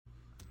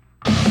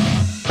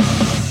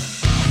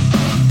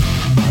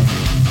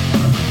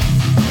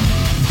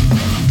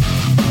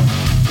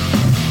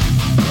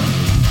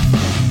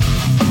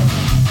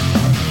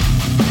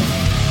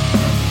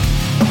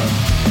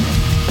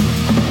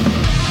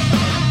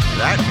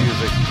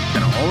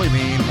only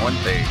mean one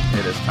thing.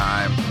 It is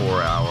time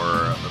for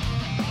our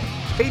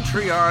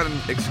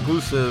Patreon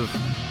exclusive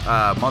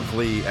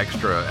monthly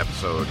extra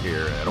episode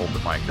here at Open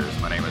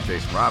Micers. My name is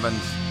Jason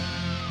Robbins.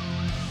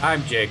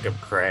 I'm Jacob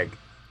Craig.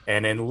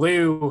 And in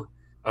lieu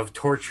of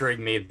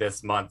torturing me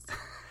this month,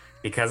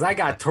 because I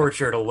got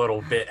tortured a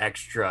little bit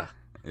extra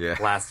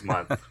last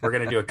month, we're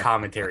going to do a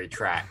commentary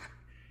track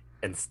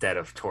instead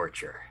of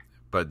torture.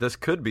 But this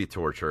could be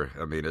torture.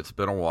 I mean, it's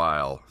been a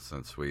while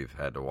since we've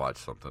had to watch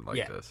something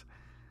like this.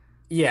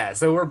 Yeah,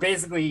 so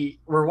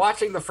we're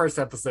watching the first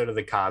episode of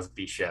The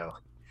Cosby Show,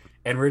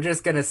 and we're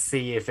just going to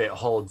see if it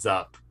holds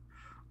up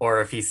or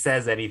if he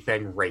says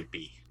anything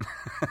rapey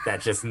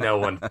that just no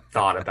one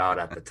thought about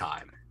at the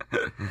time.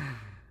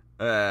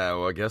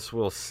 Well, I guess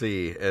we'll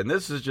see. And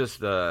this is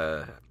just,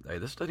 this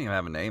doesn't even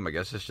have a name. I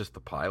guess it's just the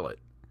pilot.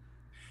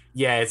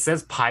 Yeah, it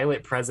says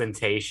pilot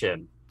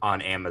presentation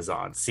on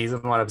Amazon.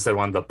 Season 1, episode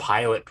 1, the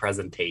pilot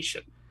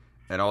presentation.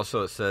 And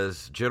also it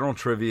says, general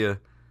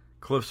trivia,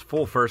 Cliff's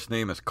full first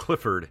name is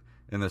Clifford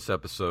in this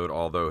episode,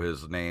 although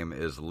his name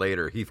is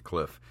later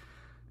Heathcliff.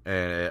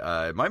 And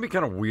it might be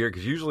kind of weird,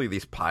 because usually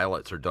these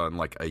pilots are done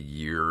like a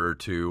year or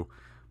two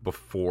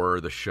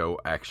before the show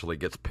actually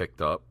gets picked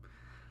up.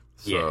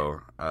 So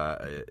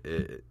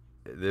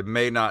it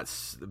may not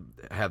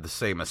have the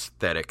same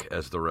aesthetic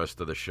as the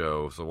rest of the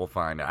show, so we'll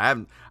find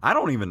out. I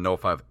don't even know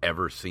if I've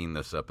ever seen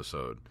this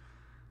episode.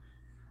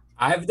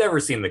 I've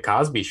never seen The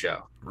Cosby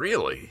Show.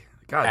 Really?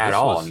 God, at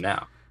all,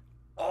 no.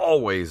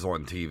 Always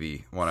on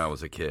TV when I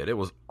was a kid. It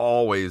was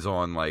always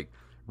on, like,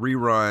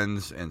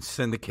 reruns and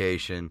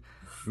syndication.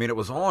 I mean, it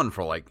was on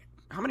for, like,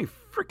 how many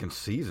freaking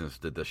seasons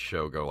did this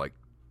show go? Like,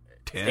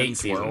 10, 8 12?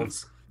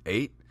 seasons.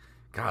 8?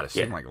 God, it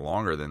seemed like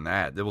longer than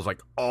that. It was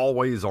like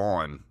always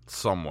on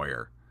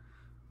somewhere.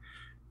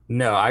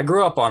 No, I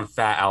grew up on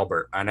Fat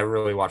Albert. I never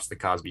really watched The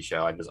Cosby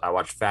Show. I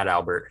watched Fat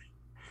Albert,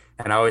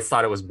 and I always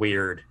thought it was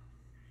weird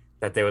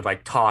that they would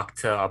like talk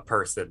to a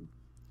person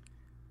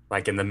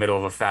like in the middle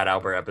of a Fat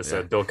Albert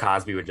episode. Bill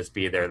Cosby would just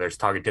be there. They're just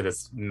talking to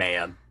this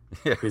man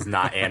who's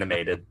not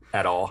animated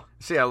at all.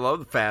 See, I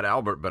love Fat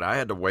Albert, but I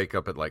had to wake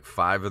up at like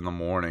 5 in the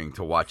morning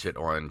to watch it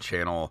on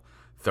channel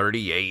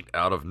 38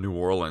 out of New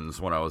Orleans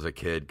when I was a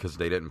kid, because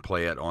they didn't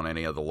play it on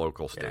any of the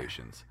local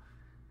stations.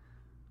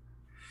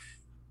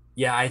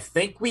 Yeah, I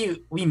think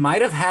we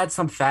might have had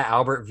some Fat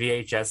Albert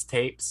VHS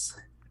tapes,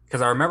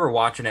 because I remember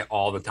watching it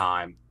all the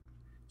time.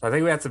 So I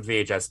think we had some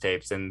VHS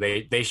tapes, and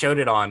they showed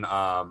it on,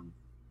 I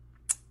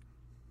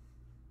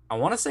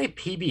want to say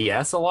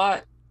PBS a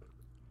lot.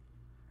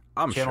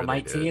 I'm Channel sure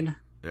 19.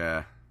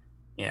 Yeah.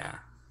 Yeah,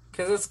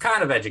 because it's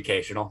kind of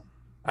educational,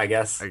 I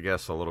guess. I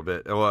guess a little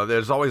bit. Well,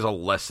 there's always a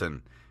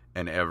lesson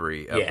in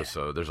every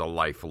episode. There's a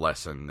life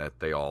lesson that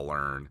they all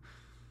learn.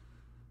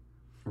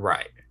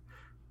 Right.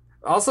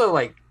 Also,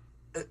 like,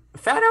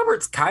 Fat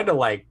Albert's kind of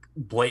like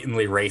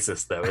blatantly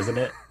racist, though, isn't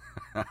it?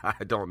 I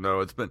don't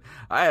know.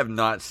 I have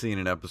not seen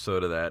an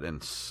episode of that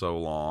in so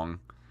long.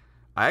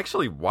 I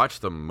actually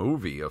watched the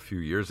movie a few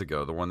years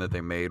ago, the one that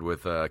they made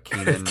with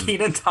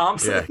Kenan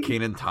Thompson. Yeah,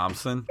 Kenan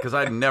Thompson, because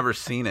I'd never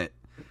seen it.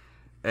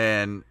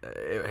 And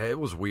it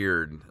was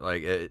weird.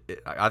 Like,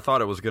 I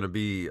thought it was going to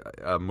be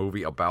a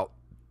movie about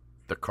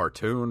the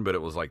cartoon, but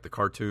it was like the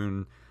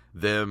cartoon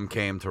them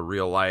came to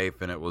real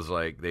life, and it was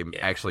like they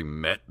actually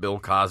met Bill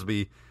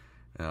Cosby.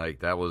 And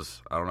like that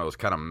was, I don't know, it was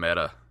kind of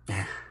meta.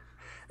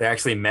 They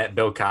actually met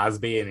Bill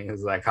Cosby, and he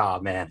was like, "Oh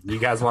man, you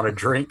guys want a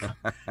drink?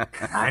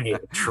 I need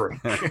a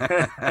drink."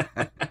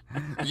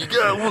 You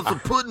guys want some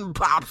pudding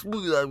pops?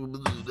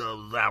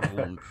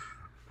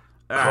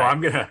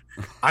 I'm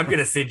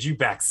gonna send you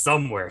back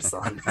somewhere,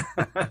 son.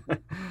 All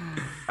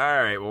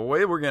right. Well, the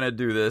way we're gonna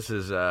do this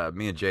is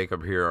me and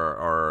Jacob here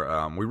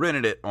are we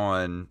rented it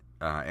on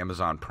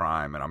Amazon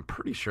Prime, and I'm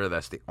pretty sure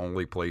that's the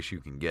only place you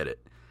can get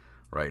it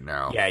right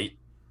now. Yeah,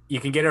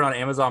 you can get it on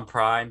Amazon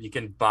Prime. You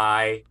can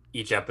buy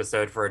each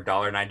episode for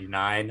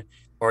 $1.99,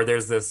 or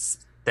there's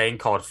this thing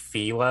called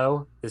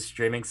Philo, this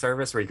streaming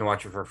service where you can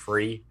watch it for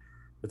free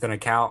with an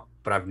account.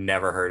 But I've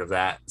never heard of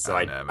that, so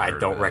I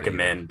don't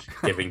recommend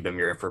giving them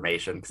your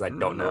information, because I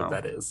don't know what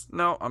that is.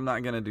 No, I'm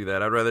not going to do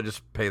that. I'd rather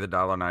just pay the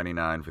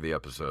 $1.99 for the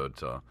episode.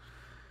 So,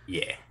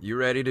 yeah. You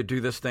ready to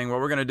do this thing? What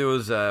we're going to do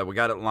is we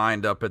got it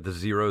lined up at the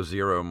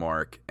 0-0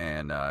 mark,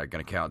 and going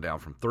to count down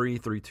from 3,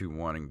 3, 2,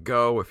 1, and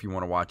go. If you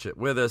want to watch it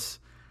with us,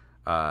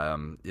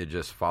 you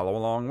just follow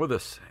along with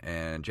us.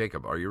 And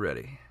Jacob, are you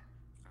ready?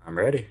 I'm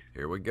ready.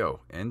 Here we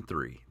go. In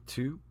 3,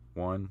 2,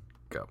 1,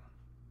 go.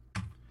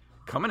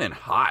 Coming in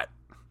hot.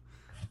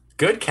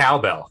 Good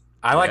cowbell.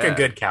 I like a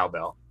good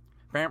cowbell.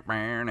 Look,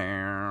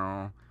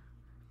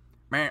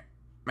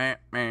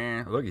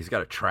 he's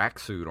got a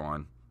tracksuit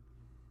on.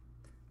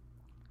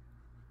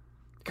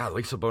 God,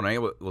 Lisa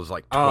Bonet was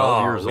like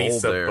 12 years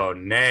old there. Lisa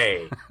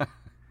Bonet.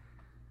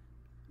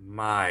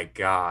 My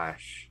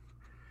gosh.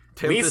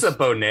 Lisa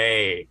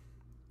Bonet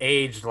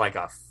aged like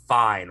a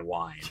fine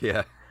wine.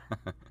 Yeah.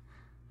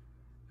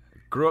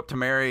 Grew up to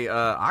marry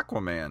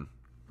Aquaman.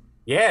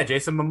 Yeah,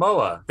 Jason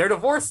Momoa. They're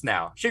divorced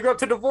now. She grew up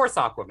to divorce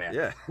Aquaman.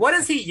 Yeah. What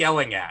is he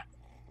yelling at?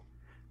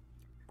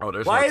 Oh,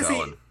 there's Why no is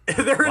telling. he?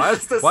 There Why is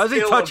is, just a why is he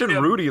still of touching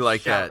him Rudy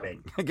like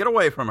shouting. that? Get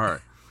away from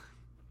her.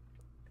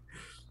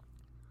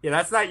 Yeah,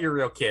 that's not your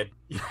real kid.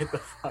 Get the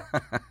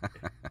fuck.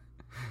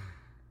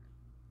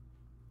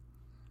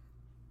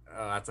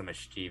 Oh, that's a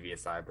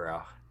mischievous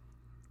eyebrow.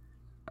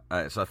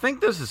 All right, so I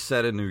think this is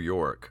set in New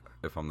York,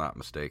 if I'm not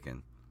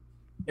mistaken.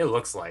 It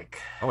looks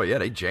like. Oh yeah,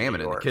 they jam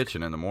it in the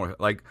kitchen in the morning.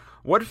 Like,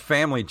 what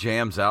family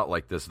jams out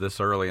like this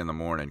early in the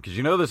morning? Because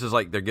you know this is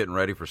like they're getting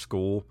ready for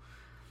school,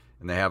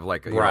 and they have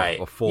like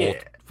a full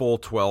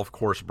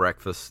 12-course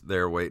breakfast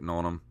there waiting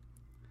on them.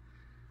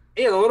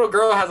 Yeah, the little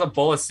girl has a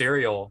bowl of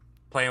cereal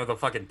playing with a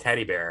fucking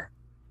teddy bear.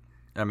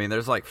 I mean,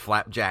 there's like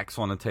flapjacks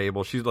on the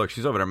table. She's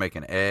over there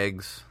making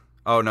eggs.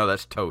 Oh no,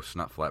 that's toast,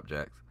 not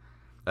flapjacks.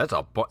 That's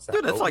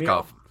dude. That's like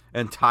a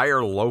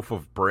entire loaf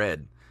of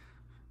bread.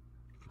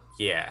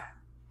 Yeah.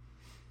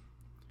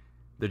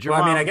 Did your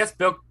mom... I mean, I guess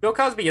Bill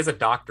Cosby is a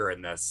doctor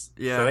in this,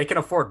 so they can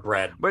afford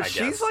bread. But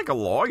she's like a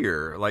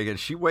lawyer, like, and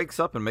she wakes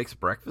up and makes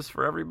breakfast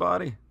for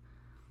everybody.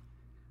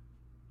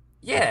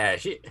 Yeah,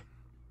 she.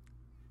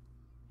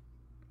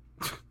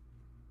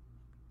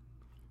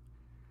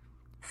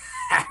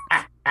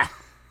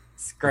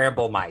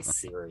 Scramble my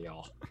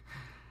cereal.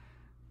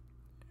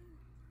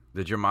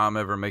 Did your mom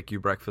ever make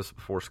you breakfast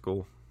before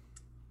school?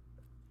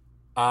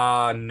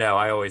 No,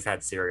 I always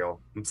had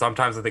cereal.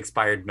 Sometimes with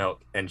expired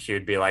milk, and she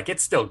would be like,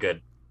 "It's still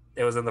good.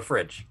 It was in the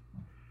fridge."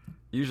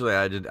 Usually,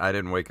 I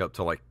didn't wake up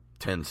till like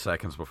 10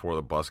 seconds before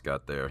the bus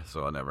got there,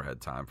 so I never had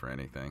time for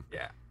anything.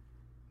 Yeah,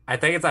 I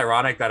think it's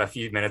ironic that a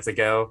few minutes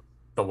ago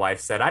the wife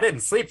said, "I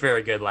didn't sleep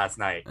very good last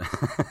night."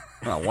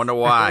 I wonder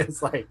why.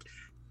 It's like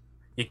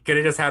you could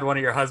have just had one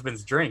of your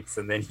husband's drinks,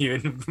 and then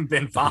you'd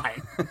been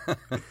fine.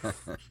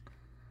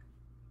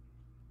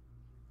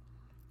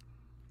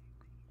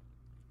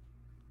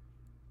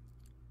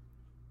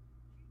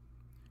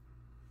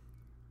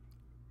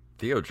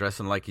 Theo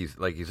dressing like he's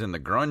in the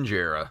grunge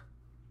era.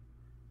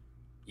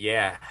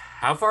 Yeah.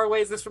 How far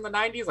away is this from the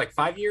 90s? Like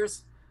 5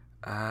 years?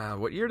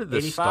 What year did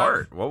this 85?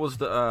 start? What was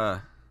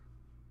the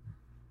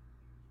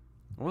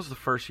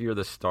first year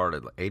this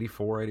started? Like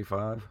 84,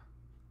 85?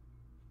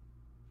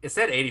 It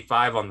said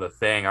 85 on the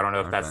thing. I don't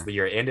know if that's the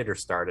year it ended or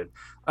started.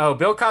 Oh,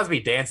 Bill Cosby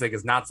dancing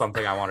is not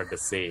something I wanted to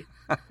see.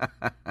 Yeah,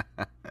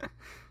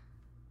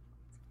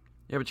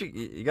 but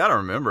you got to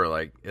remember,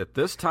 like, at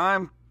this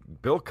time,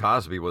 Bill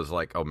Cosby was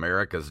like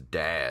America's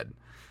dad.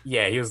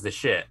 Yeah, he was the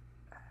shit.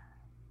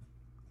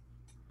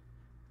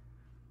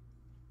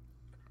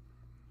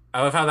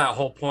 I love how that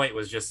whole point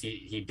was just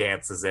he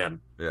dances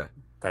in. Yeah.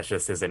 That's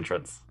just his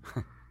entrance.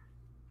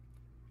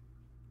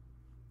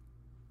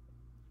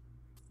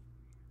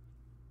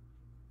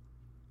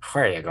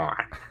 Where are you going?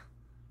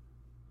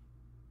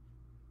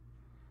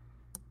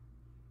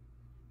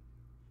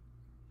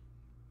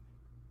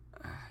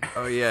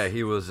 Oh yeah,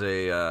 he was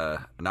an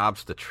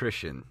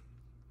obstetrician.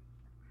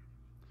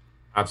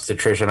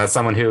 Obstetrician, that's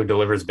someone who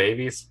delivers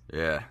babies?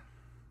 Yeah.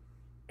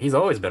 He's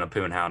always been a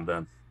poon hound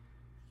then.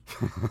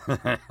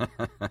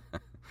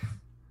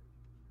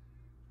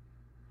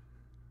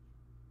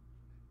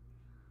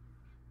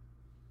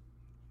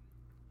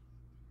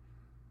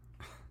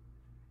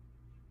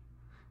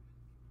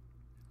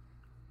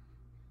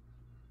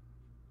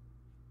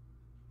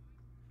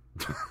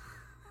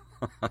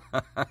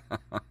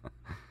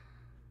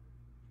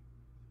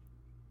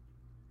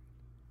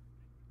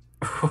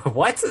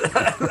 What?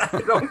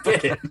 I don't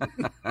get it.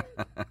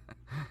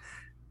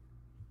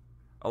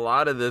 A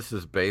lot of this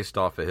is based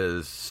off of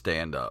his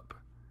stand-up.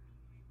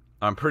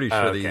 I'm pretty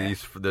sure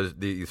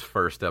these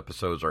first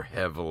episodes are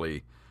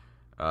heavily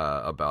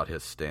about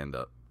his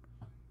stand-up.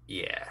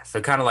 Yeah,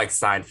 so kind of like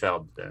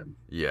Seinfeld then.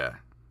 Yeah,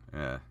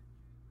 yeah.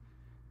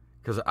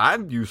 Because I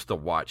used to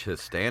watch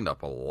his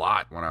stand-up a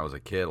lot when I was a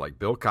kid. Like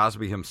Bill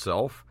Cosby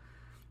himself,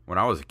 when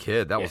I was a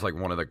kid, that was like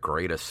one of the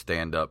greatest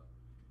stand-up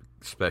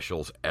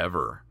specials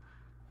ever.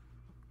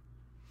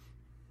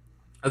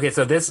 Okay,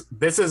 so this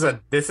is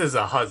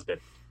a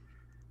husband.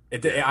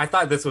 I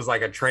thought this was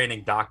like a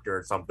training doctor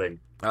or something.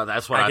 Oh,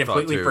 that's what I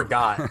completely thought too.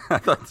 Forgot.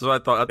 That's what I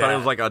thought. I thought it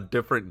was like a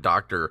different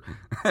doctor.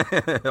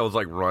 It was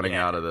like running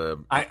out of the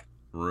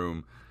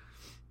room.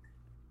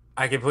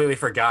 I completely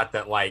forgot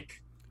that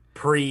like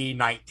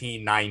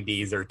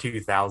pre-1990s or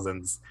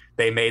 2000s,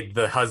 they made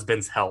the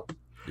husband's help.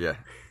 Yeah.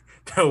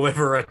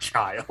 Deliver a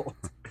child.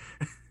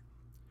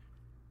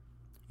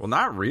 Well,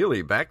 not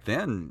really. Back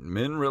then,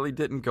 men really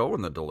didn't go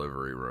in the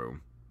delivery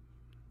room.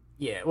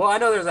 Yeah, well, I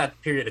know there's that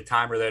period of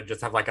time where they'd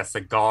just have like a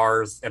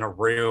cigars in a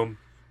room,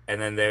 and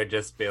then they would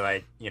just be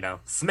like,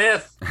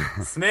 Smith,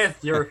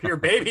 your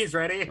baby's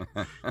ready.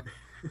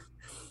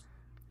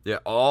 Yeah,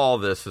 all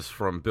this is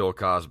from Bill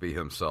Cosby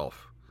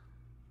himself.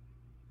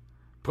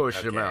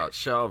 Push him out,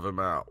 shove him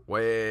out,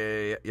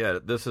 yeah,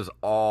 this is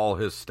all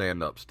his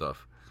stand-up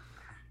stuff.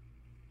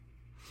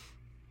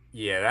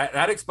 Yeah,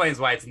 that explains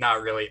why it's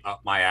not really up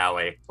my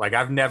alley. Like,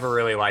 I've never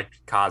really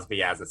liked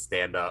Cosby as a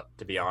stand-up,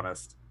 to be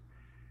honest.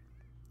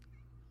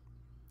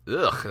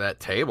 Ugh,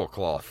 that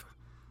tablecloth.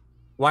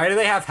 Why do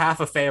they have half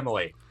a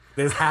family?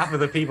 There's half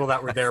of the people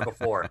that were there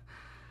before.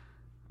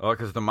 Oh,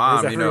 because the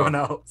Where's mom, everyone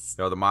else?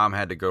 the mom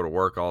had to go to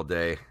work all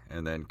day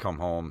and then come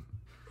home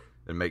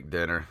and make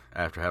dinner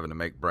after having to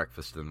make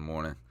breakfast in the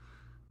morning.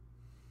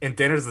 And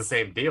dinner's the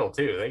same deal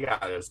too. They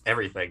got just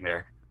everything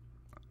there.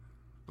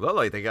 Look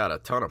like they got a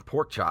ton of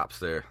pork chops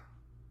there.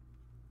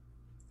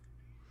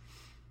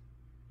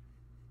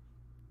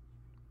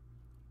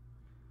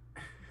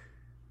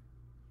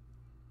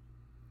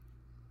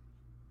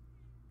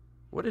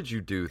 What did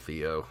you do,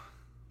 Theo?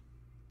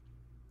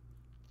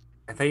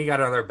 I think you got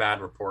another bad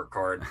report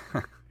card.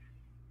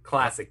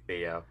 Classic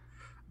Theo.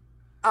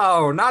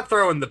 Oh, not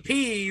throwing the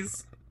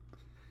peas.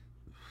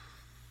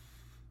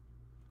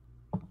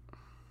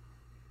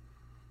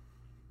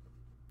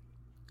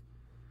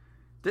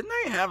 Didn't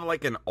they have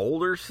like an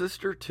older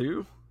sister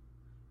too?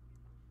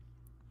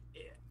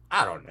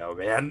 I don't know,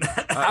 man.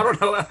 I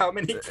don't know how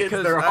many kids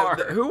there are.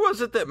 Who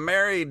was it that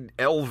married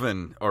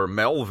Elvin or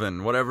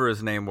Melvin, whatever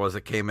his name was,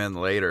 that came in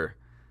later?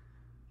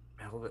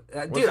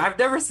 Dude, I've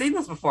never seen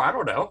this before. I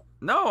don't know.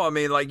 No, I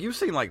mean, like, you've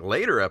seen like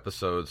later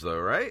episodes though,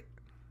 right?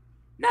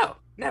 No,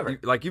 never.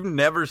 You've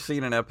never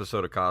seen an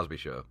episode of Cosby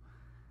Show?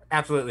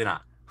 Absolutely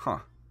not. Huh.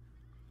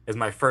 It's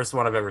my first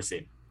one I've ever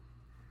seen.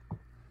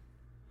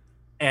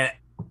 And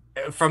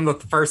from the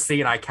first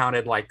scene, I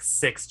counted like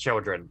 6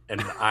 children, and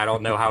I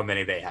don't know how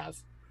many they have.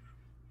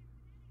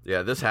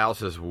 Yeah, this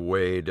house is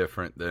way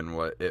different than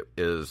what it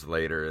is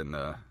later in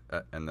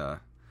the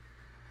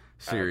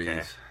series.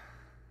 Okay.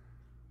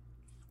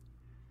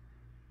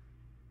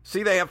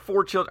 See, they have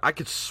 4 children. I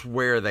could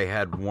swear they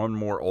had one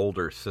more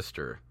older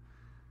sister.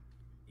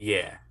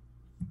 Yeah.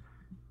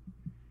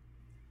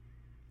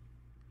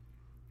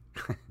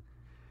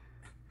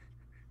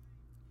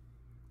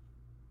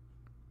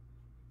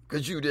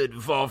 Because you didn't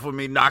fall for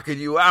me knocking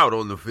you out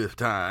on the 5th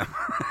time.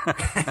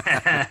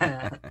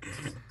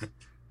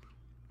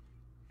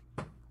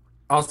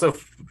 Also,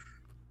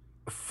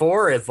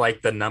 4 is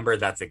like the number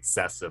that's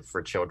excessive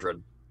for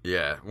children.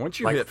 Yeah, once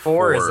you like hit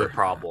 4 is a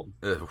problem.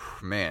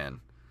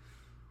 Man.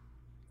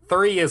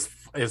 3 is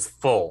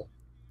full.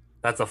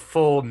 That's a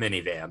full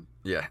minivan.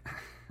 Yeah.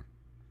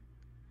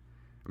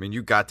 I mean,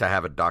 you got to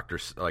have a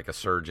doctor's, like a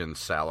surgeon's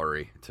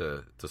salary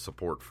to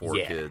support 4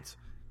 kids.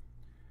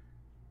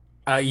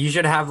 You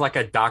should have like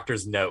a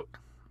doctor's note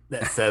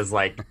that says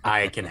like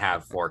I can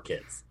have 4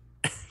 kids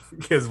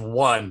because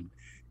 1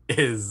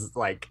 is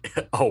like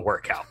a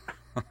workout.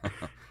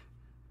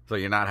 So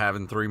you're not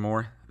having 3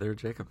 more there,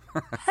 Jacob?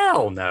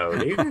 Hell no,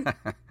 dude.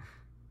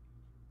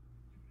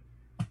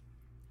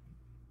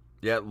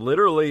 Yeah,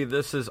 literally,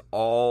 this is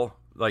all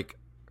like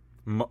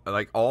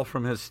all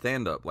from his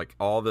stand-up, like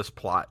all this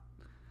plot,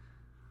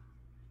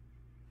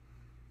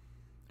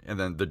 and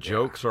then the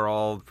jokes are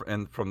all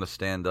from the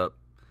stand-up.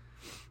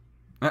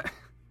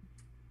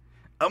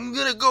 I'm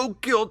gonna go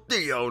kill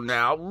Theo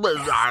now.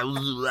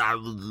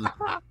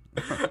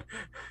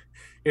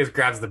 He just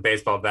grabs the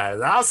baseball bat.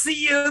 I'll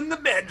see you in the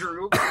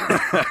bedroom.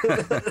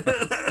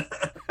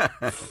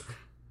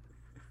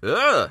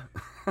 Ugh.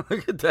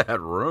 Look at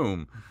that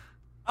room.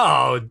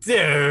 Oh,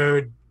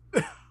 dude.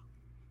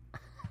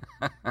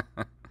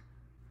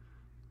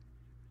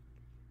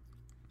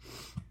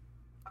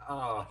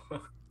 Oh.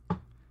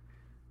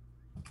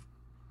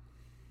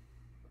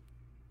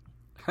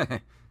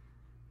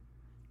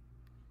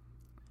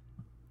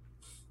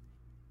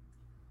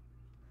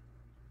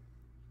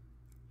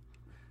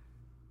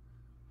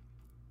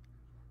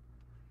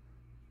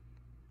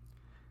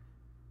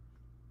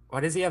 Why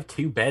does he have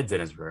 2 beds in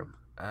his room?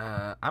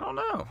 I don't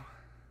know.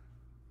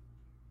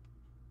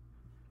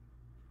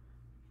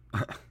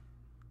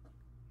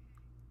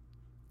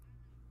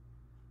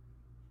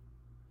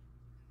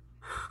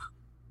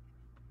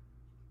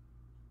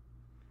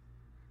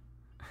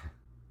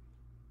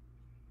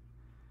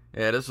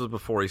 Yeah, this was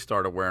before he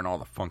started wearing all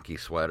the funky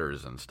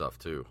sweaters and stuff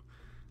too,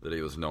 that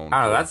he was known for.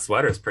 Oh, that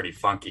sweater's pretty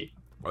funky.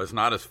 Well, it's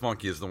not as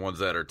funky as the ones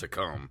that are to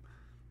come.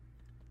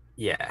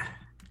 Yeah.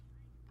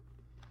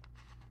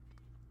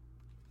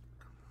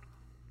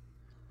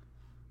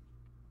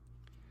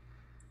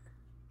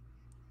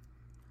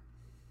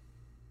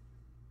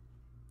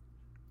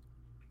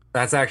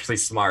 That's actually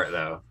smart,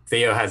 though.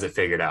 Theo has it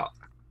figured out.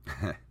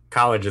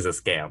 College is a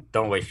scam.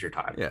 Don't waste your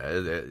time.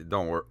 Yeah,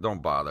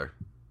 don't bother.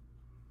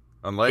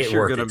 Unless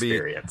you're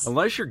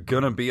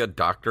gonna be a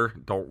doctor,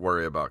 don't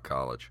worry about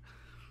college.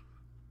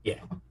 Yeah,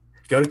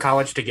 go to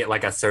college to get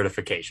like a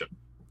certification,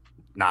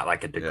 not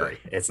like a degree.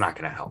 Yeah. It's not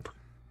gonna help.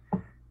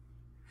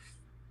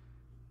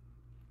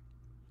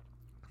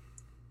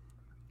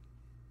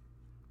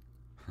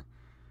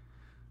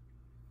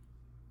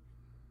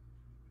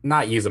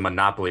 Not use a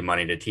monopoly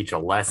money to teach a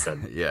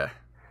lesson. Yeah.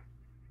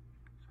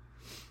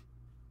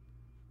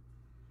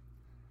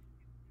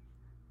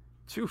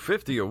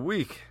 $250 a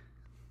week.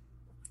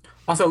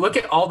 Also, look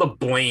at all the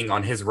bling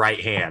on his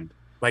right hand.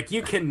 Like,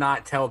 you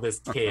cannot tell this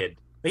kid.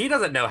 He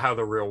doesn't know how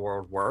the real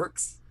world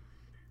works.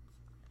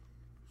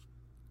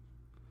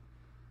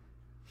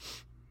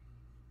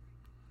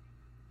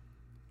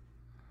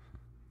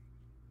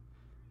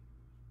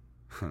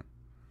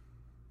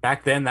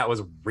 Back then, that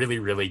was really,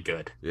 really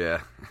good.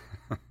 Yeah.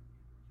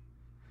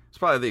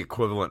 probably the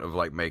equivalent of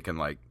like making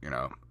like,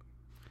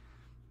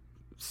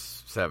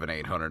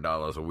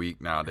 $700-800 a week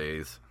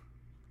nowadays.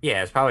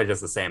 Yeah, it's probably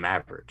just the same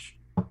average.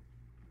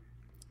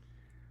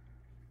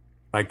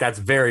 Like that's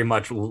very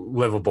much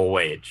livable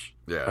wage.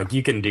 Yeah. Like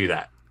you can do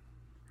that.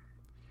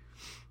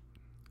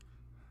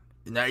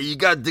 Now you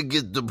got to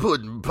get the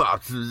pudding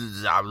pops.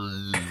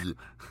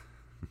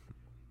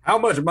 How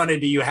much money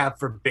do you have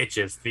for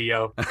bitches,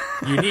 Theo?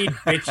 You need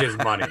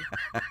bitches money.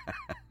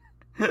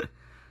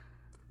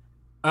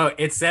 Oh,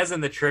 it says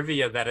in the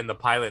trivia that in the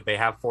pilot they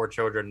have 4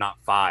 children, not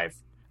 5.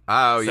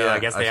 Oh, so yeah. I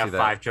guess they have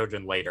 5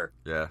 children later.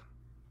 Yeah.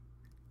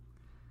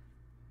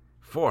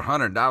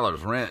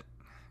 $400 rent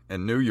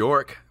in New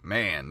York.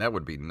 Man, that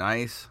would be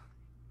nice.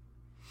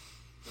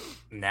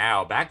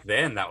 Now, back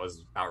then, that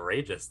was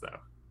outrageous, though.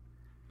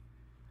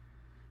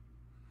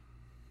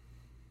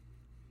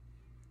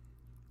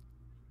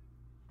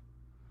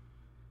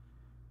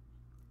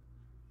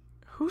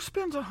 Who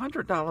spends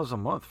 $100 a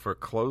month for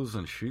clothes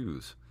and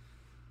shoes?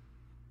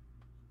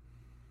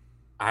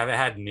 I haven't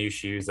had new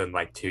shoes in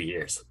like 2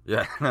 years.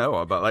 Yeah,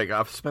 no, but like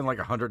I've spent like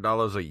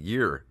 $100 a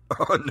year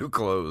on new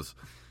clothes.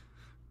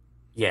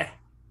 Yeah,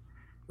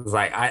 it's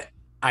like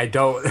I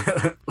don't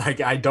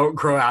I don't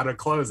grow out of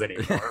clothes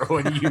anymore.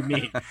 What do you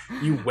mean?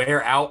 You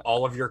wear out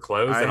all of your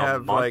clothes I in a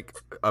have month? like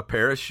a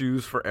pair of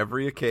shoes for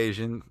every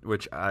occasion,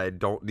 which I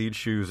don't need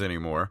shoes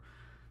anymore.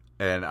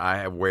 And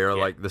I wear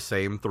like the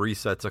same 3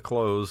 sets of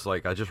clothes.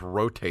 Like I just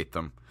rotate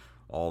them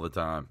all the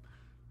time.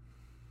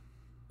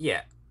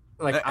 Yeah.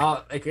 Like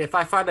I'll like if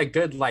I find a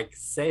good like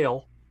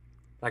sale,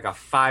 like a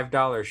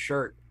 $5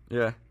 shirt.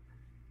 Yeah.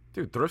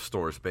 Dude, thrift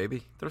stores,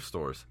 baby. Thrift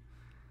stores.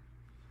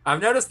 I've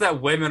noticed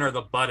that women are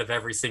the butt of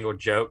every single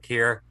joke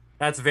here.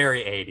 That's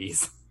very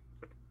 80s.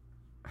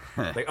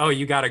 Like, oh,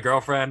 you got a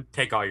girlfriend?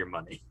 Take all your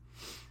money.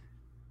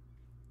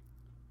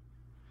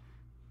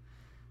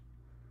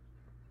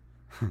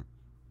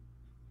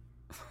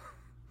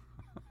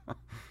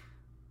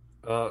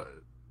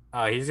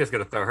 He's just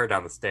gonna throw her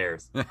down the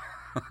stairs.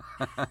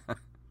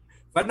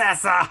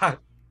 Vanessa!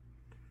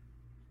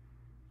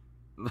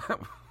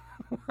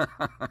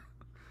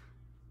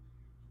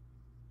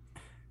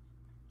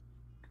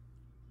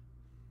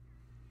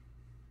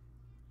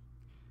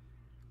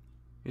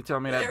 You tell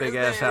me that big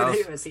ass house.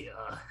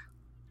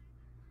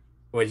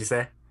 What'd you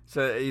say?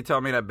 So you tell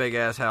me that big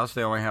ass house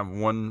they only have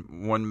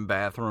one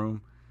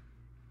bathroom.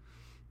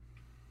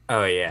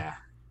 Oh yeah.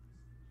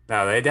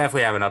 No, they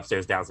definitely have an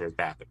upstairs downstairs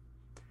bathroom.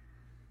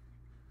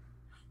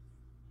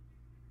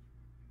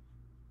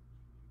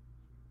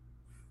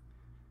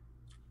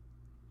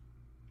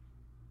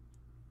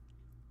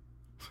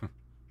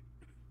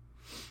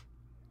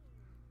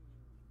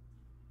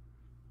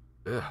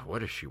 Ugh,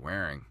 what is she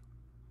wearing?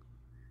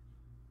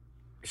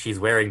 She's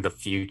wearing the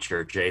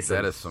future, Jason.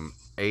 That is some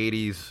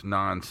 80s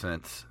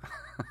nonsense.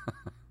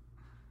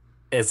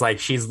 It's like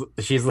she's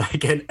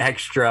like an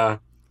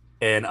extra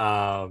in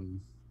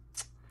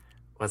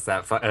what's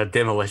that?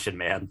 Demolition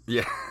Man.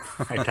 Yeah.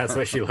 Like that's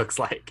what she looks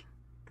like.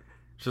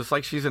 Just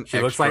like she's an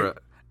She looks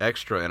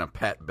extra in a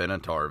Pat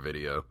Benatar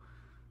video.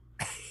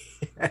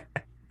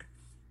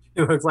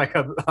 She looks like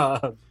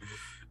oh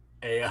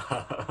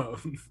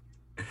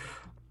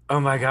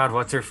my god,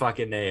 what's her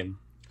fucking name?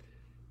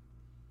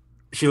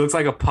 She looks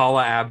like a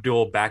Paula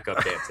Abdul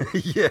backup dancer.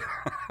 Yeah.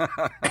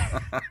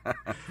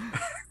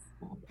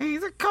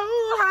 He's a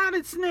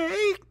cold-hearted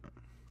snake.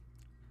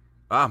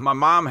 My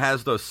mom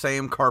has those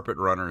same carpet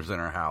runners in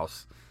her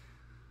house.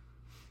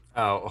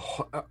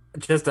 Oh,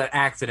 just an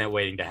accident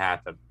waiting to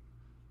happen.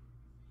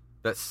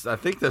 I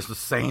think that's the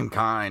same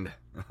kind.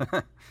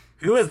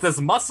 Who is this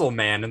muscle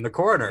man in the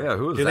corner? Yeah,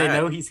 who is Do that? they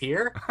know he's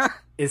here?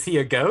 Is he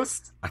a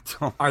ghost? I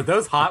don't. Are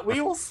those Hot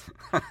Wheels?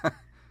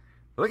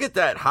 Look at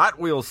that Hot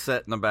Wheels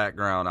set in the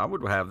background. I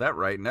would have that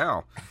right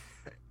now.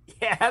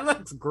 Yeah, that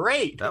looks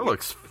great. That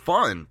looks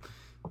fun.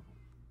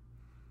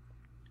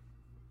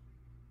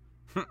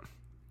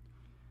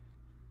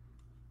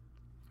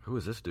 Who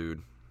is this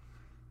dude?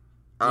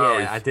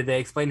 Yeah, did they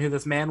explain who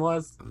this man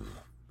was?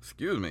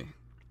 Excuse me.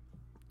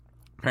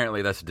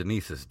 Apparently that's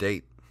Denise's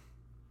date.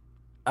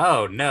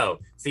 Oh, no.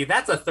 See,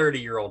 that's a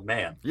 30-year-old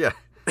man. Yeah.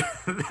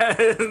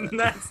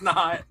 That's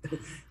not...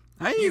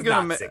 How are you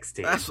gonna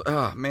 16.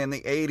 Oh man,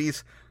 the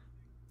 80s.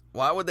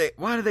 Why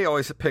do they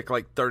always pick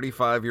like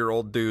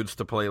 35-year-old dudes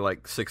to play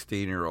like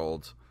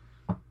 16-year-olds?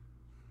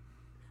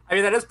 I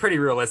mean, that is pretty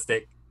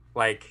realistic.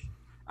 Like,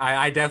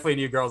 I definitely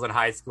knew girls in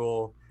high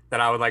school that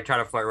I would like try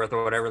to flirt with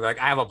or whatever. They're like,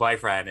 I have a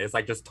boyfriend. It's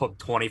like just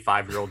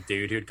 25-year-old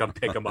dude who'd come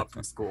pick him up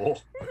from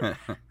school.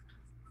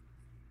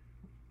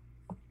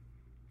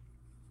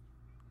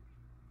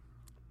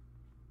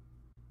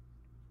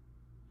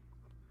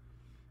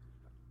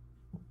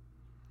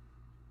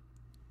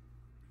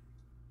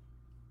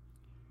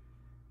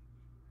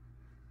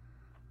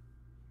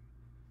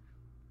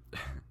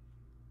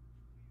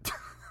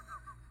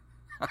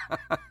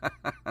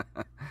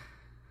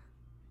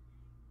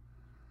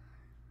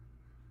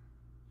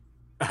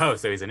 Oh,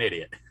 so he's an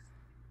idiot.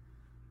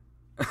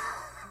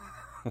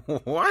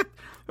 What?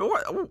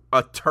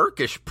 A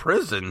Turkish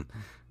prison?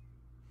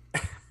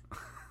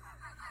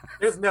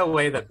 There's no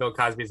way that Bill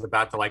Cosby's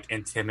about to like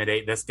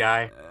intimidate this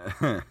guy.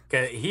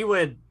 'Cause he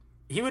would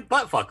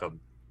butt fuck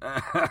him.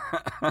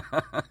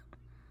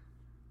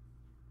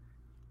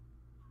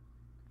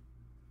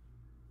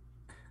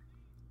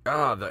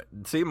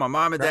 See, my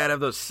mom and dad have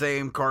the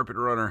same carpet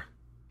runner.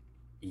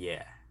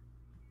 Yeah.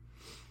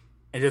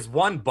 And just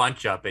one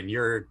bunch up and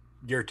you're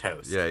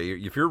toast. Yeah,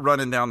 if you're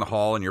running down the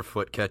hall and your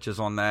foot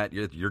catches on that,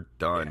 you're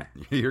done.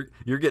 Yeah.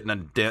 You're getting a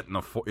dent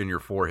in your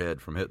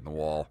forehead from hitting the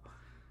wall.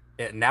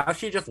 Now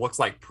she just looks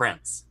like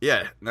Prince.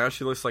 Yeah, now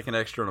she looks like an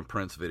extra in a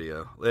Prince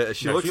video.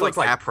 She looks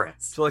like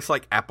Prince. She looks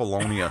like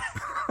Apollonia.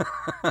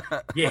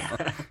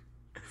 Yeah.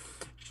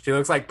 She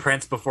looks like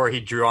Prince before he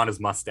drew on his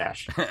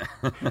mustache.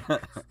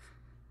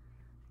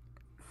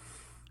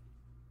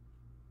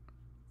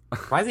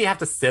 Why does he have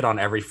to sit on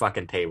every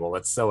fucking table?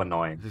 That's so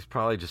annoying. He's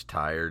probably just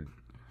tired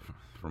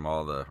from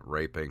all the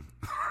raping.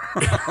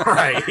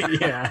 Right,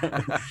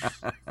 yeah.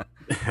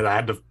 And I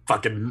had to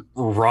fucking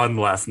run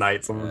last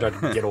night, so I'm trying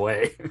to get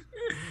away.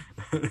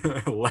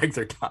 Legs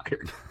are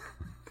tired.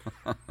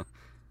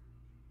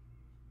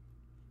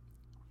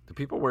 Do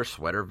people wear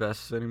sweater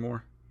vests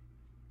anymore?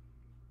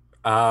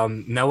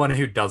 No one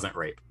who doesn't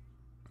rape.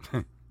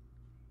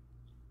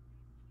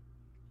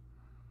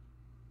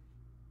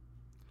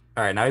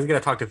 All right, now he's going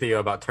to talk to Theo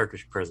about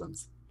Turkish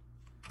prisons.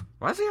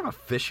 Why does he have a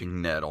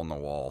fishing net on the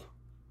wall?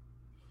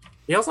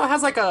 He also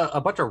has like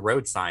a bunch of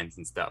road signs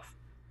and stuff.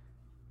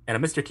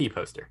 And a Mr. T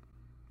poster.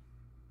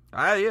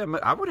 Yeah,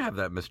 I would have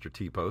that Mr.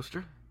 T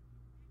poster.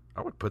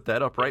 I would put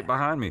that up right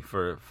behind me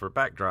for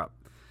backdrop.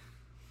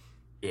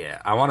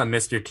 Yeah, I want a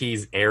Mr.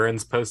 T's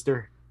errands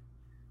poster.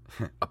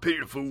 A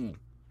Peter Fool.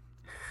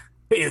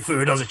 Peter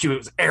Fool doesn't shoot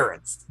his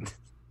errands.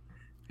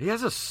 He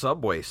has a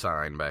Subway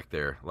sign back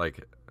there,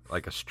 like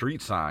a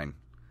street sign.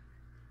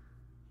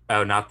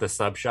 Oh, not the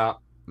sub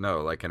shop?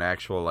 No, like an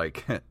actual,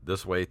 like,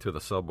 this way to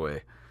the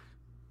Subway.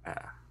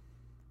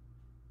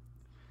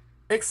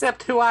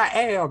 Except who I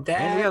am,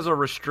 Dad. And he has a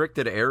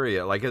restricted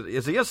area. Like,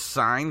 is he a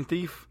sign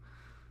thief?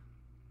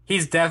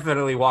 He's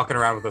definitely walking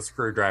around with a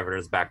screwdriver in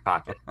his back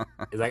pocket.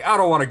 He's like, I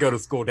don't want to go to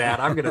school, Dad.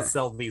 I'm going to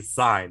sell these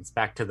signs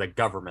back to the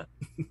government.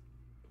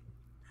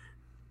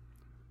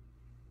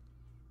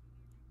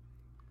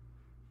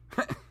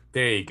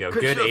 There you go.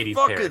 Good 80s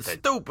fucking parenting.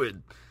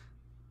 Stupid.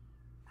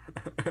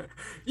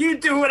 You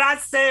do what I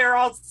say or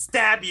I'll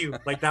stab you.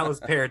 Like, that was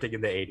parenting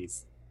in the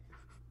 80s.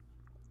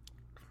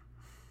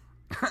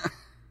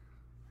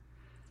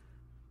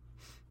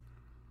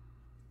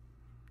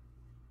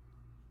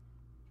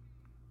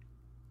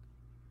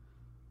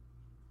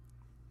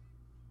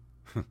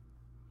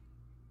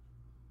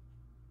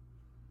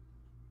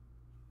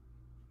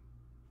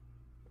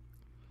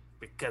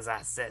 Because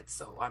I said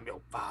so. I'm your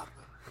father.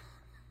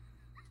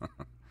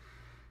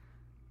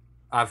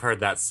 I've heard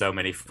that so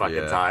many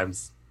fucking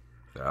times.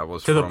 That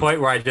was to the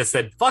point where I just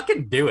said,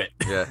 fucking do it.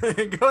 Yeah.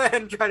 Go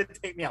ahead and try to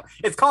take me out.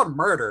 It's called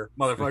murder,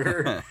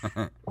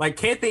 motherfucker. Like,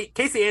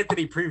 Casey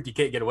Anthony proved you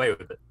can't get away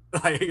with it.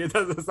 Like,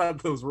 it's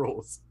not those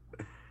rules.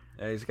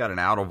 Yeah, he's got an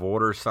out of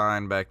order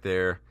sign back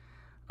there.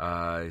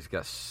 He's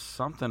got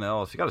something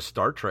else. He got a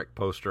Star Trek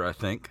poster, I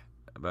think,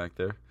 back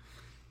there.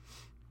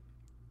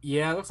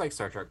 Yeah, it looks like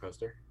Star Trek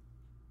poster.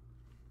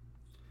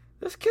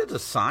 This kid's a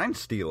sign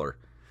stealer.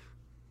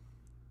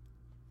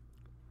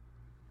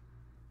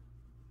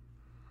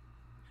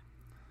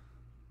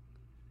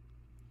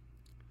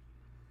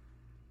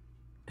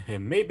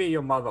 And maybe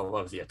your mother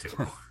loves you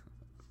too.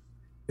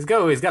 He's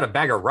got a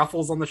bag of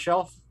Ruffles on the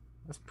shelf.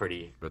 That's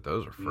pretty. But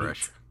those are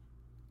fresh.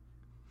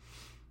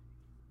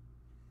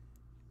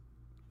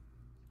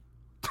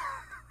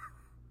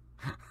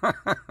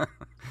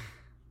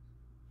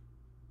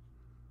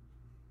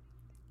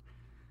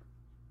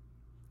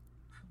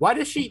 Why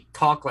does she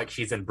talk like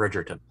she's in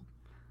Bridgerton?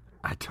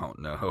 I don't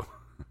know.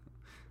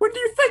 When do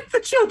you think the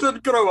children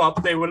grow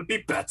up, they will be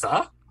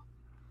better?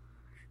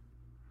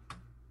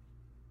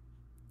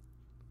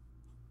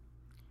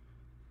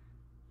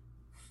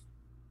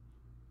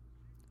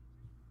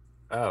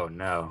 Oh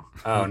no.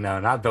 Oh no,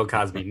 not Bill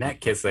Cosby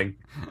neck kissing.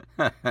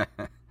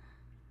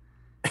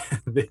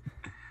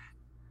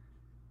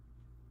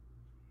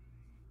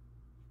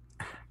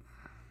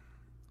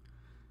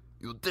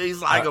 You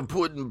taste like a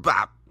pudding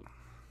pop.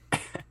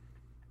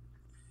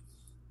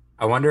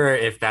 I wonder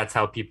if that's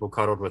how people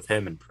cuddled with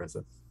him in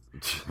prison.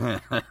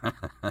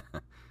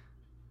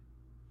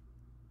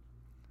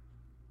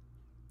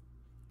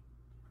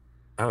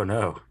 Oh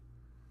no.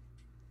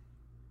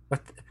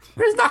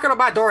 Who's knocking on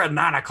my door at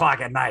 9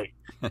 o'clock at night?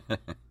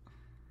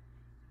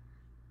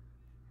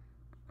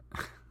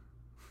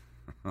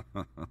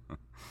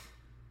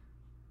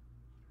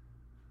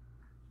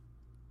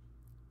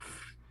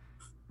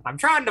 I'm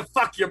trying to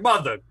fuck your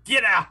mother.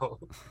 Get out.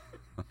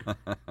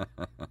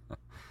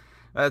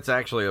 That's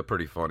actually a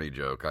pretty funny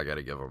joke. I got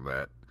to give him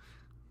that.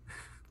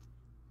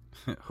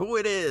 Who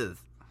it is?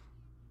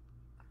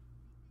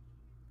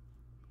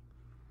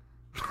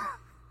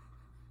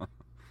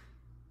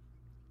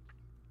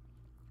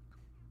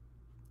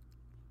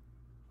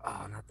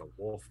 Oh, not the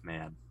wolf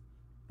man.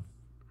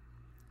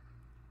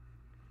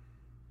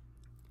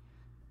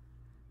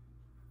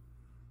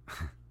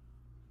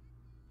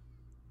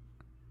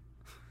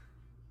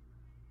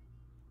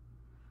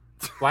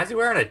 Why is he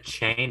wearing a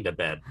chain to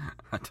bed?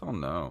 I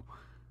don't know.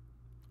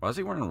 Why is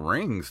he wearing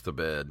rings to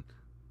bed?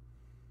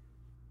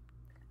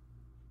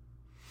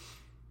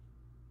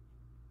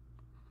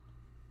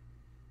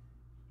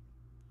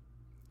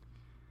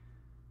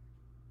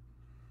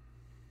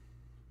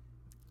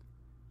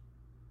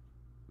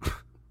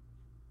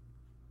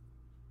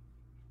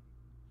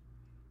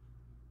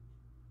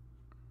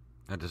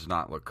 That does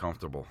not look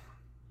comfortable.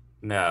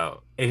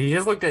 No. And he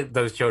just looked at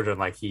those children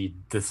like he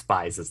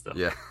despises them.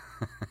 Yeah.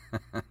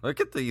 Look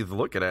at these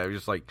looking at him.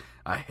 Just like,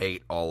 I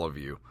hate all of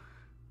you.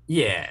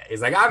 Yeah.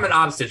 He's like, I'm an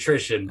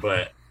obstetrician,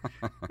 but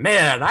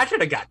man, I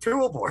should have got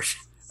 2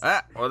 abortions.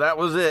 Well, that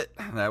was it.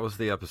 That was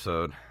the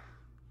episode.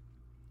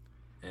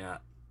 Yeah.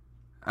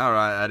 All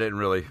right. I didn't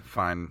really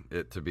find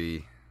it to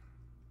be,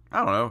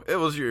 I don't know. It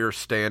was your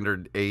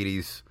standard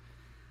 80s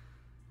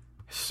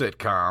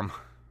sitcom.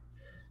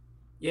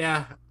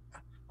 Yeah.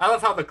 I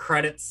love how the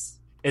credits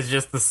is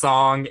just the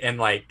song and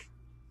like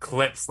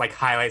clips, like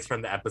highlights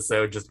from the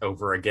episode just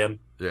over again.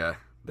 Yeah.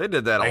 They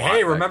did that a like, lot.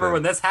 Hey, remember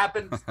when this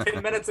happened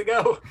 10 minutes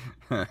ago?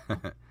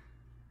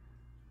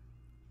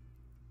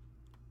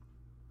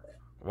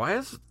 Why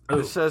is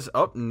it says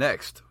up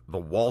next the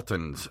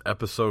Waltons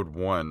episode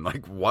 1?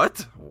 Like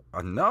what?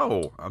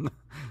 No, I'm not...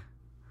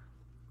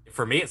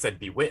 For me, it said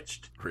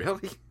Bewitched.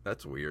 Really?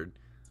 That's weird.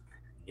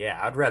 Yeah,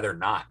 I'd rather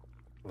not.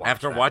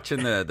 After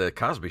watching the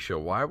Cosby Show,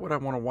 why would I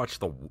want to watch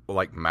the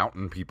like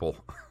mountain people?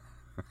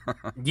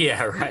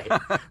 Yeah, right.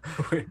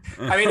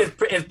 I mean,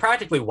 it's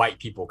practically white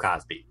people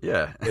Cosby.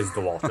 Yeah, is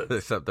the Waltons.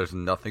 Except there's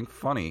nothing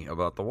funny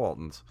about the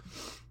Waltons.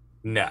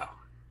 No,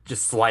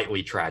 just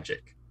slightly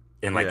tragic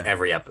in like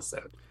every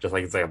episode. Just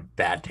like it's like a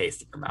bad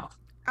taste in your mouth.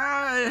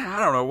 I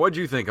don't know. What'd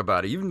you think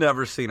about it? You've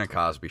never seen a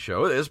Cosby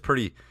Show. It is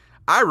pretty.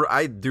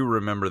 I do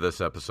remember this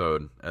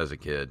episode as a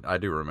kid. I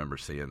do remember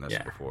seeing this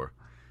before.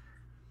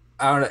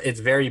 I don't know. It's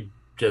very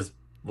just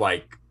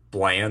like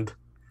bland.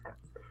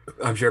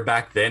 I'm sure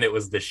back then it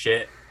was the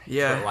shit.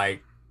 Yeah. But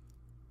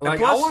like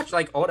plus, I'll watch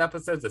like old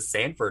episodes of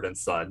Sanford and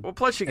Son. Well,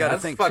 plus you got to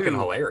think fucking too,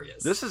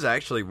 hilarious. This is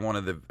actually one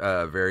of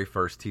the very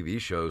first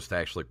TV shows to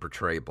actually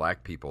portray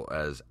black people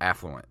as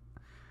affluent.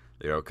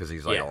 You know, because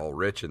he's like all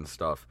rich and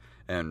stuff.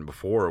 And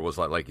before it was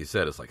like you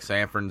said, it's like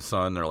Sanford and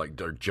Son.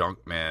 They're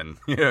junk men.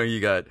 You know, you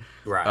got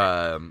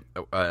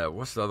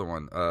what's the other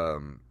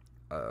one?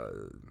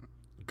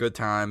 Good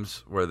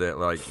Times, where they're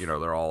like, you know,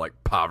 they're all like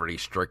poverty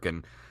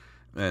stricken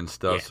and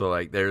stuff. Yeah. So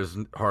like, there's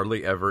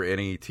hardly ever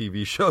any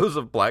TV shows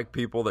of black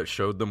people that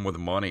showed them with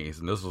money,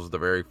 and this was the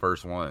very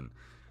first one.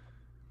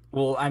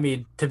 Well, I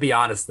mean, to be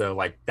honest though,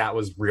 like that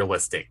was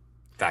realistic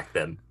back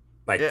then.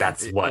 Like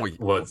that's what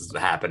was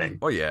happening.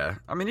 Well, yeah.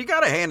 I mean, you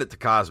got to hand it to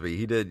Cosby.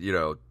 He did, you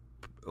know,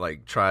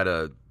 like try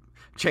to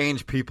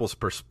change people's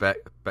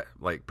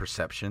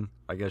perception,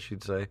 I guess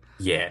you'd say.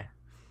 Yeah.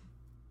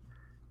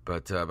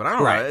 But I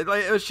don't know.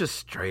 It was just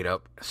straight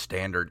up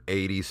standard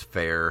 80s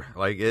fare.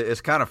 Like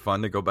it's kind of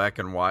fun to go back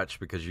and watch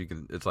because you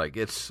can. It's like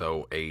it's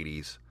so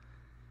 80s.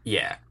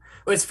 Yeah,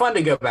 it's fun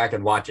to go back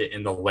and watch it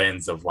in the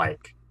lens of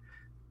like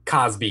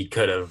Cosby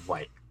could have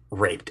like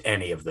raped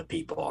any of the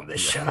people on this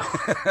show.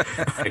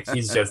 Like,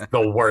 he's just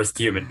the worst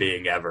human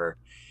being ever,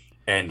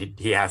 and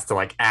he has to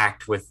like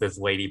act with this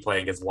lady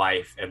playing his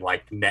wife and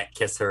like neck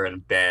kiss her in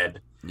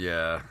bed.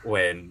 Yeah.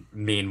 When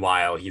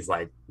meanwhile he's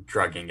like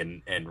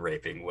drugging and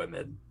raping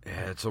women.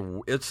 Yeah,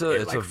 it's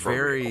a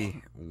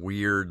very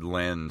weird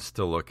lens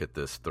to look at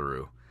this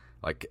through.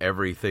 Like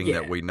everything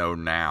that we know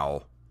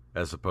now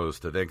as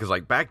opposed to then, because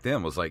like back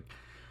then was like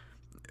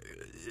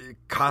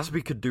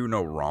Cosby could do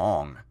no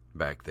wrong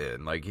back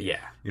then. Like you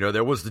know,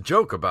 there was the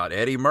joke about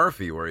Eddie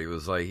Murphy where he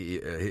was like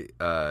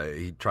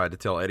he tried to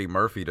tell Eddie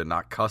Murphy to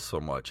not cuss so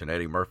much, and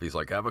Eddie Murphy's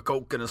like, have a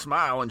Coke and a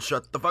smile and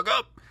shut the fuck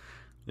up.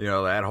 You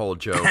know, that whole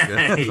joke.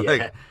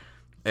 Like,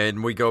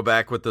 and we go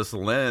back with this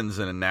lens,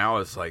 and now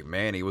it's like,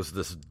 man, he was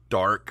this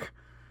dark,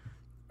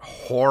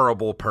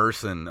 horrible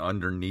person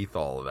underneath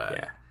all of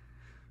that.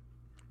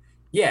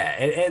 Yeah,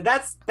 and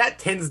that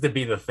tends to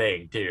be the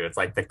thing, too. It's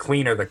like the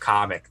cleaner the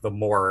comic, the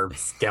more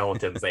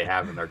skeletons they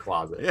have in their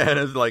closet. Yeah, and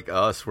it's like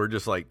us. We're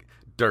just like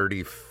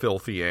dirty,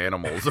 filthy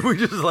animals. We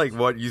just like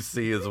what you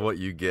see is what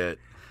you get.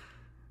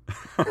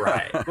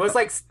 Right. Well,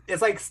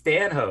 it's like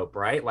Stanhope,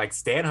 right? Like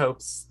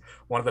Stanhope's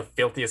one of the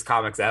filthiest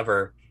comics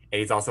ever, and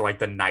he's also like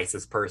the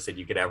nicest person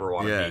you could ever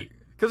want to meet.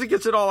 Because he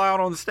gets it all out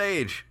on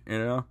stage, you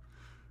know?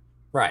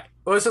 Right.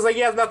 Well, it's just like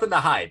he has nothing to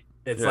hide.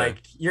 It's like,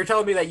 you're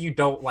telling me that you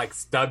don't like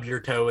stub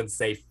your toe and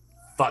say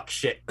fuck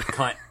shit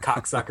cunt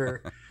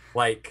cocksucker?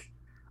 Like,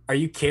 are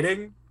you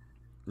kidding?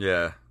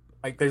 Yeah.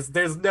 Like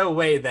there's no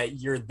way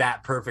that you're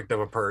that perfect of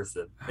a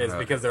person. It's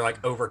because they're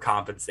like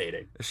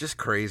overcompensating. It's just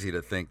crazy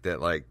to think that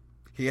like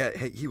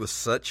he was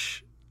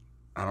such,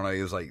 I don't know,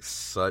 he was like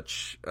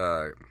such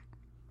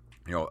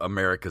you know,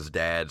 America's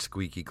dad,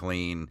 squeaky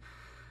clean,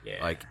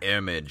 like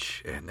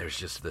image, and there's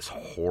just this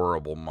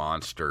horrible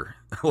monster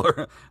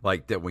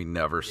like that we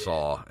never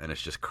saw, and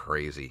it's just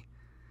crazy.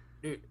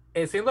 Dude,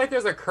 it seems like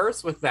there's a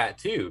curse with that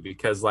too,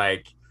 because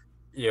like,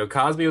 you know,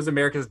 Cosby was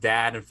America's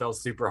dad and fell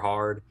super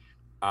hard,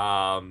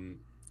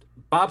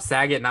 Bob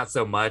Saget, not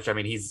so much. I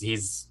mean,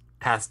 he's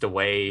passed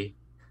away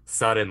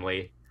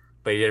suddenly,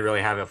 but he didn't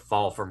really have a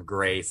fall from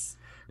grace.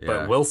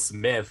 But Yeah. Will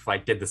Smith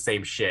like did the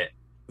same shit.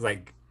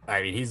 Like,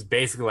 I mean, he's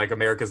basically like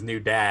America's new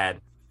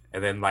dad.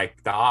 And then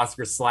like the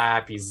Oscar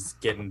slap, he's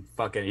getting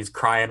fucking, he's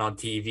crying on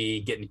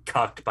TV, getting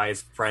cucked by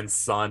his friend's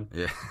son.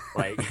 Yeah.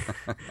 Like,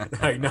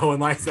 like no one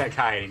likes that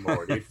guy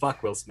anymore, dude.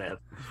 Fuck Will Smith.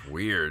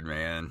 Weird,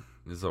 man.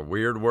 This is a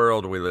weird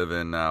world we live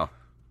in now.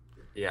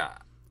 Yeah,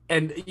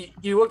 and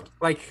you look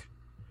like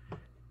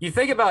you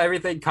think about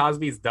everything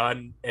Cosby's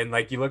done, and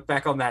like you look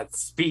back on that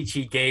speech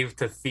he gave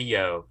to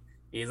Theo.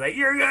 He's like,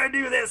 "You're gonna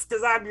do this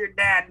because I'm your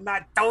dad, and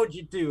I told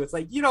you to." It's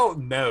like you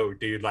don't know,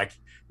 dude. Like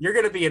you're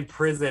gonna be in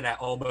prison at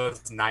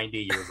almost 90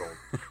 years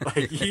old.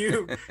 Like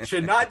you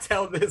should not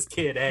tell this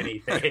kid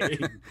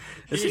anything.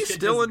 Is he should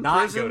still just in not go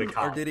prison, to or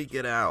college. did he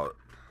get out?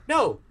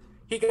 No,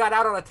 he got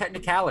out on a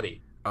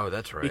technicality Oh,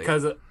 that's right.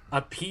 because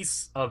a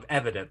piece of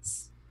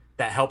evidence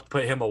that helped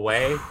put him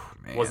away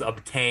Man. was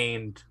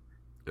obtained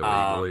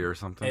Illegally or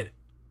something.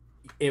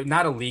 it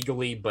not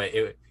illegally, but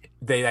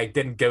they like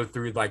didn't go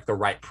through like the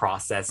right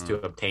process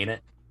to obtain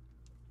it.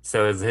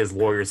 So his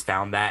lawyers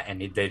found that, and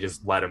they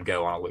just let him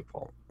go on a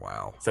loophole.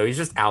 Wow. So he's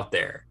just out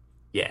there,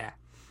 yeah.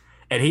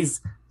 And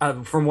he's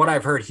from what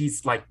I've heard,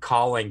 he's like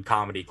calling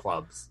comedy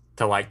clubs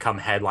to like come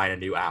headline a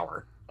new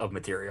hour of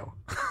material.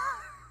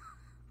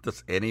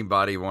 Does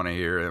anybody want to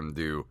hear him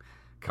do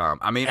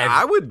I mean,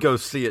 I would go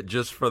see it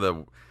just for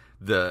the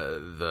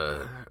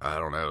I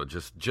don't know,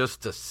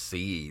 just to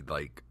see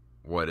like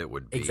what it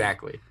would be.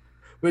 Exactly.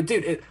 But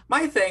dude,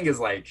 my thing is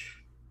like,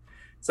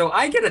 so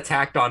I get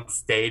attacked on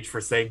stage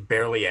for saying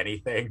barely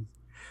anything.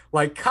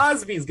 Like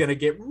Cosby's gonna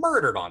get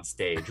murdered on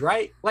stage,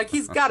 right? Like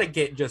he's got to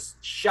get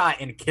just shot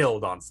and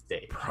killed on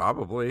stage.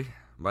 Probably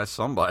by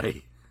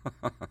somebody.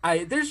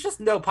 There's just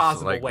no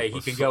possible like, way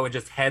he can go and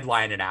just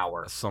headline an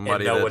hour.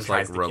 Somebody and no that's one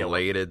like tries to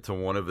related to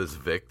one of his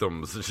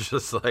victims is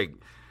just like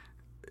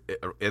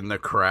in the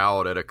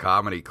crowd at a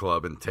comedy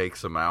club and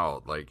takes him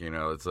out. Like, you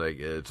know, it's like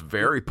it's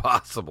very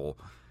possible.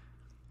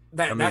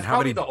 I mean, that's how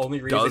many the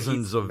only reason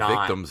dozens of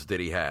not... victims did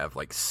he have?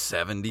 Like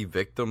 70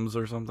 victims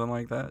or something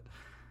like that?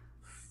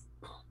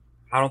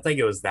 I don't think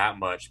it was that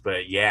much,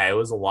 but yeah, it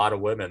was a lot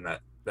of women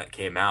that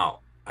came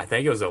out. I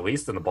think it was at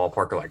least in the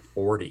ballpark of like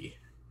 40.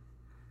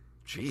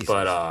 Jesus.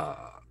 But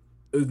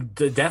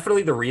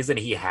definitely the reason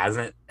he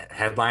hasn't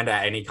headlined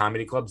at any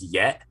comedy clubs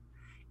yet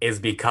is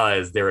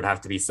because there would have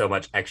to be so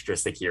much extra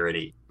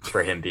security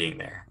for him being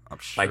there. I'm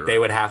sure. Like they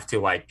would have to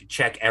like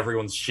check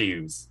everyone's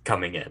shoes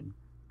coming in.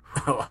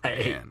 Like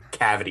Man.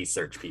 cavity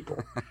search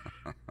people.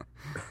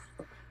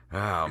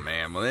 Oh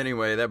man. Well,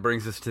 anyway, that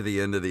brings us to the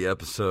end of the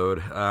episode.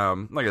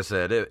 Like I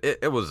said,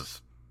 it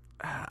was.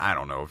 I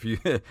don't know if you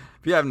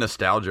have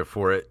nostalgia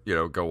for it, you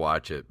know, go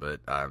watch it.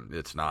 But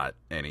it's not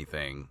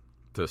anything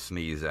to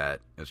sneeze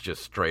at. It's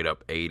just straight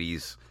up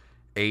 80s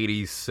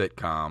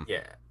sitcom.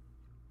 Yeah.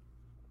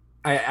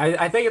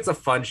 I think it's a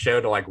fun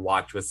show to like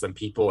watch with some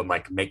people and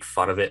like make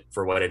fun of it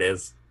for what it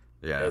is.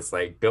 Yeah. It's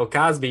like Bill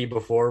Cosby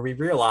before we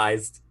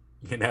realized,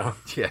 you know.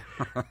 Yeah.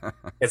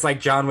 It's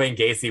like John Wayne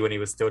Gacy when he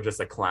was still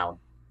just a clown.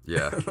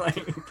 Yeah.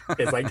 Like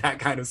it's like that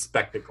kind of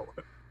spectacle.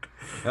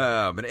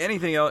 But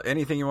anything else?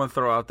 Anything you want to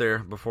throw out there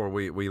before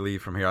we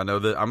leave from here? I know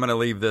that I'm going to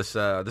leave this.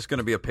 This is going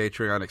to be a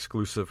Patreon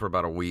exclusive for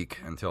about a week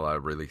until I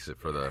release it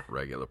for the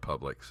regular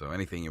public. So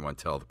anything you want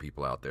to tell the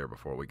people out there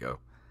before we go?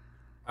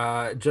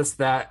 Just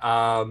that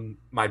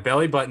my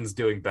belly button's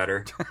doing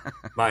better.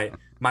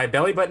 my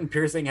belly button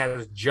piercing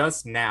has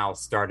just now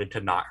started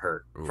to not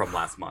hurt from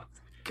last month.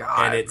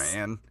 God, and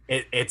man,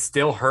 it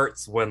still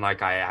hurts when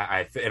like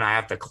I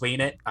have to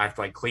clean it. I have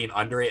to like clean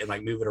under it and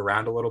like move it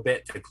around a little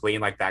bit to clean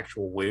like the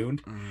actual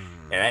wound.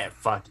 And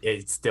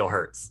it still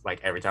hurts like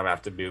every time I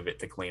have to move it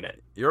to clean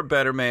it. You're a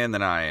better man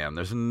than I am.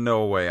 There's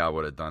no way I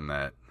would have done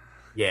that.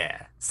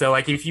 Yeah. So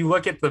like if you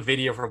look at the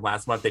video from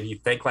last month and you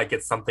think like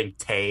it's something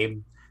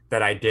tame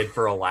that I did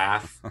for a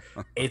laugh,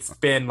 it's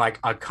been like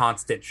a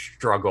constant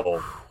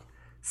struggle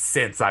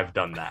since I've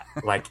done that.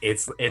 Like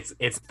it's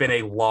been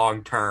a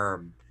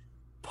long-term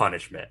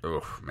punishment.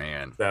 Oh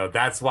man. So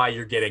that's why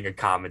you're getting a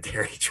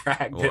commentary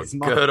track this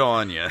month. Good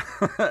on you.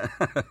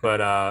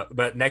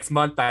 But next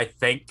month I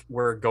think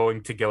we're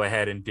going to go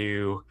ahead and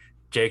do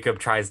Jacob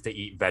tries to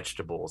eat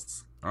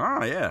vegetables.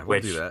 Oh yeah, we'll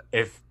do that.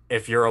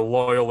 If you're a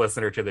loyal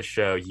listener to the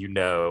show, you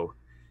know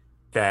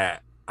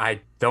that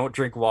I don't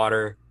drink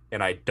water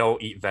and I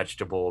don't eat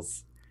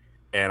vegetables.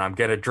 And I'm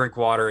gonna drink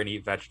water and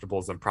eat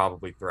vegetables and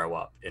probably throw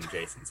up in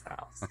Jason's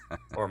house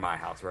or my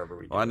house, wherever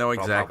we do. Well, I know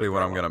exactly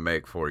what I'm gonna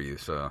make for you,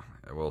 so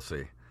we'll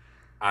see.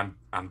 I'm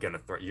gonna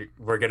throw you.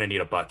 We're gonna need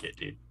a bucket,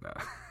 dude. No.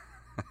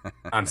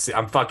 I'm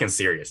fucking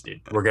serious,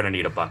 dude. We're gonna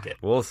need a bucket.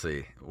 We'll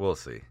see.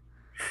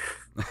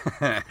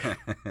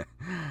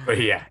 But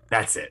yeah,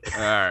 that's it.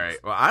 All right.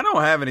 Well, I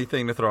don't have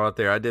anything to throw out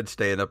there. I did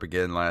stand up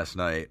again last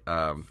night.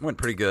 Went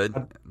pretty good.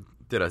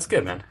 That's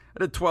good, man. I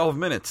did 12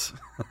 minutes,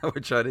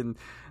 which I didn't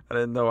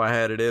know I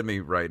had it in me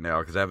right now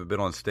because I haven't been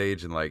on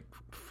stage in like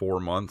 4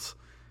 months.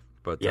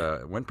 But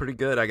it went pretty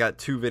good. I got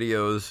 2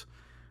 videos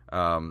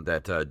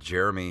that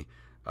Jeremy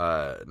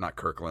not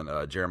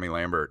Kirkland, Jeremy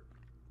Lambert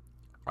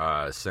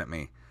sent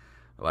me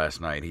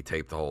last night. He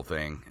taped the whole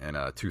thing in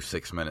 2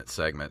 6-minute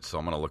segments, so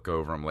I'm going to look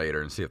over them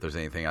later and see if there's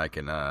anything I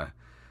can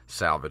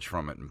salvage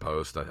from it and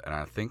post. And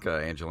I think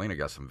Angelina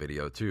got some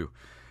video too.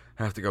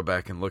 I have to go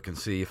back and look and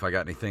see if I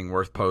got anything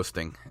worth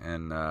posting,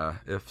 and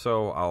if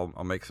so,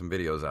 I'll make some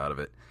videos out of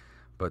it.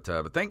 But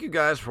thank you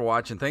guys for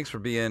watching. Thanks for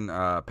being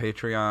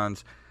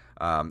Patreons.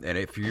 And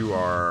if you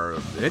are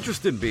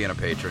interested in being a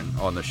patron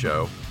on the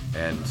show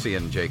and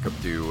seeing Jacob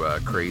do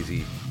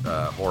crazy,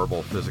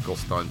 horrible physical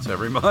stunts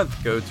every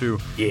month, go to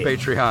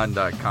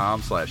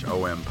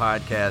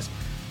patreon.com/ompodcast.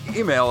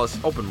 Email us,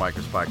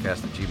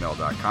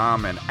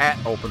 openmikerspodcast@gmail.com, and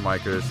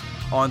 @openmikers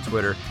on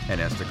Twitter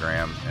and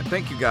Instagram. And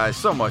thank you guys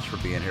so much for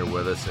being here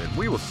with us, and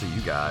we will see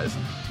you guys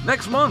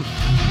next month.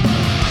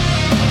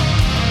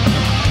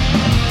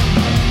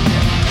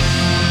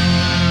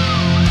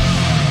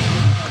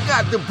 I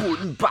got the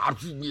important